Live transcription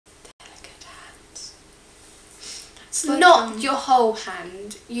It's like, not your whole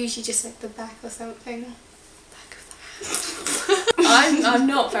hand, usually just like the back or something. Back of the hand. I'm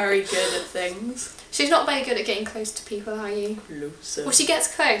not very good at things. She's not very good at getting close to people, are you? Closer. Well, she gets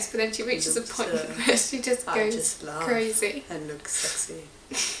close, but then she reaches a point where she just goes crazy. And looks sexy.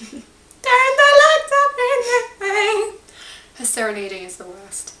 Turn the lights up in the thing. Her serenading is the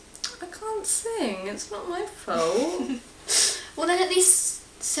worst. I can't sing, it's not my fault. Well, then at least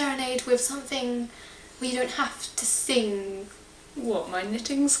serenade with something where you don't have to sing. What, my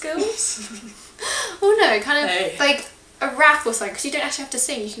knitting skills? Well, no, kind of like a rap or something, because you don't actually have to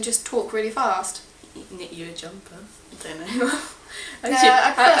sing, you can just talk really fast. Knit you a jumper. I don't know.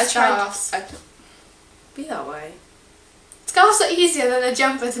 I scarves. Be that way. Scarves are easier than a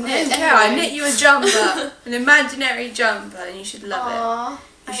jumper to knit. Yeah, I knit you a jumper, an imaginary jumper, and you should love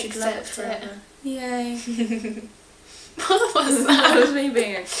it. You should love it accept forever. Yay. What was that? That was me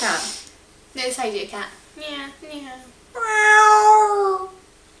being a cat. No, it's how you do a cat. Yeah, yeah.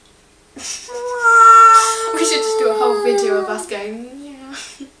 We should just do a whole video of us going, yeah.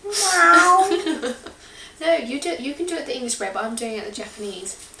 No, you can do it the English way, but I'm doing it the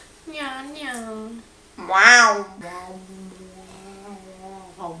Japanese. Yeah, yeah. Wow.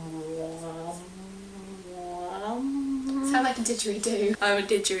 Sound like a didgeridoo. I'm a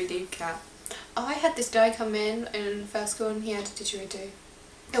didgeridoo cat. Oh, I had this guy come in first school and he had a didgeridoo.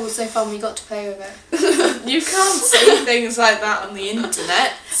 It was so fun, we got to play with it. You can't say things like that on the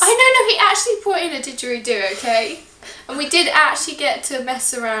internet. I know, no, he actually brought in a didgeridoo, okay? And we did actually get to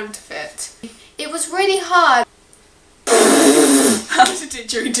mess around with it. It was really hard. How's a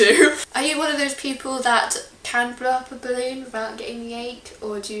didgeridoo? Are you one of those people that can blow up a balloon without getting the ache,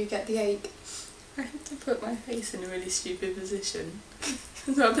 or do you get the ache? I have to put my face in a really stupid position.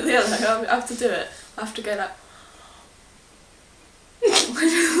 So I'll put the other, I have to do it. I have to go like...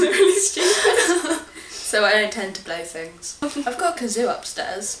 really stupid. So I don't tend to blow things. I've got a kazoo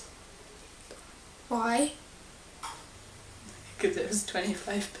upstairs. Why? Because it was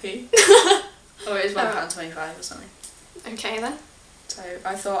 25p. Or it was £1.25 or something. Okay then. So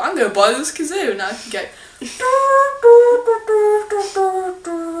I thought, I'm going to buy this kazoo and I can go...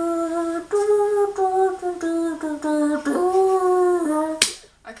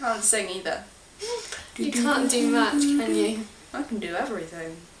 I can't sing either. You can't do much, can you? I can do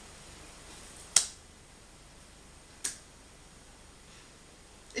everything.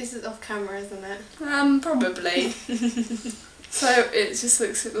 This is off camera, isn't it? Probably. So it just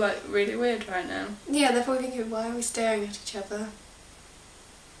looks like really weird right now. Yeah, they're probably thinking, why are we staring at each other?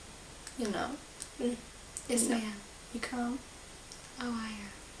 You're not. Yes, No. I am. You can't. Oh, I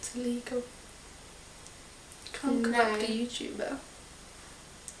am. It's illegal. You can't corrupt a YouTuber.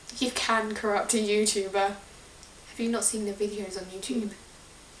 You can corrupt a YouTuber. Have you not seen the videos on YouTube?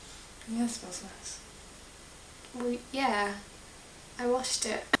 Yeah, it smells nice. Well, yeah. I watched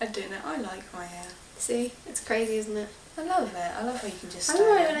it. I do know. I like my hair. See? It's crazy, isn't it? I love it. I love how you can just I style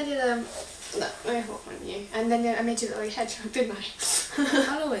remember it. when I did no, I hot on you. And then I made you look like a hedgehog, didn't I?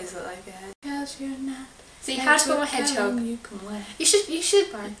 I'll always look like a hedgehog. Because you're not. See, how to form a hedgehog. You can wear. You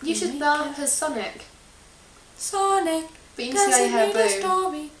should laugh as Sonic. Sonic. But you can see how you have blue.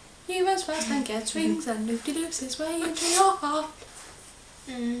 Story. He runs fast and gets wings and loop-de-loops his way into your heart.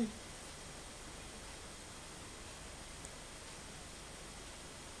 Mm.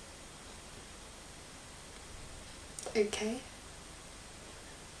 Okay.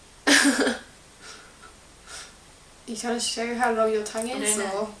 You trying to show how long your tongue is,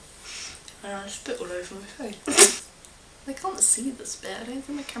 or? And I spit all over my face. They can't see the spit. I don't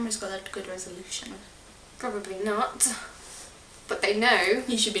think my camera's got that good resolution. Probably not. But they know.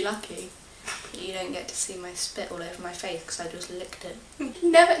 You should be lucky. You don't get to see my spit all over my face because I just licked it.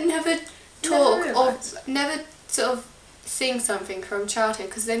 Never talk Never or realise. never sort of sing something from childhood,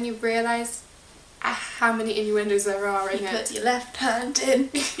 because then you realise how many innuendos there are in You it. put your left hand in,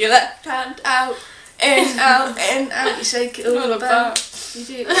 your left hand out, in, out, in, out. You shake it all about. You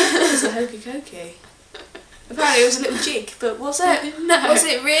do. It was a hokey cokey. Apparently it was a little jig, but was it? No. Was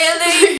it really?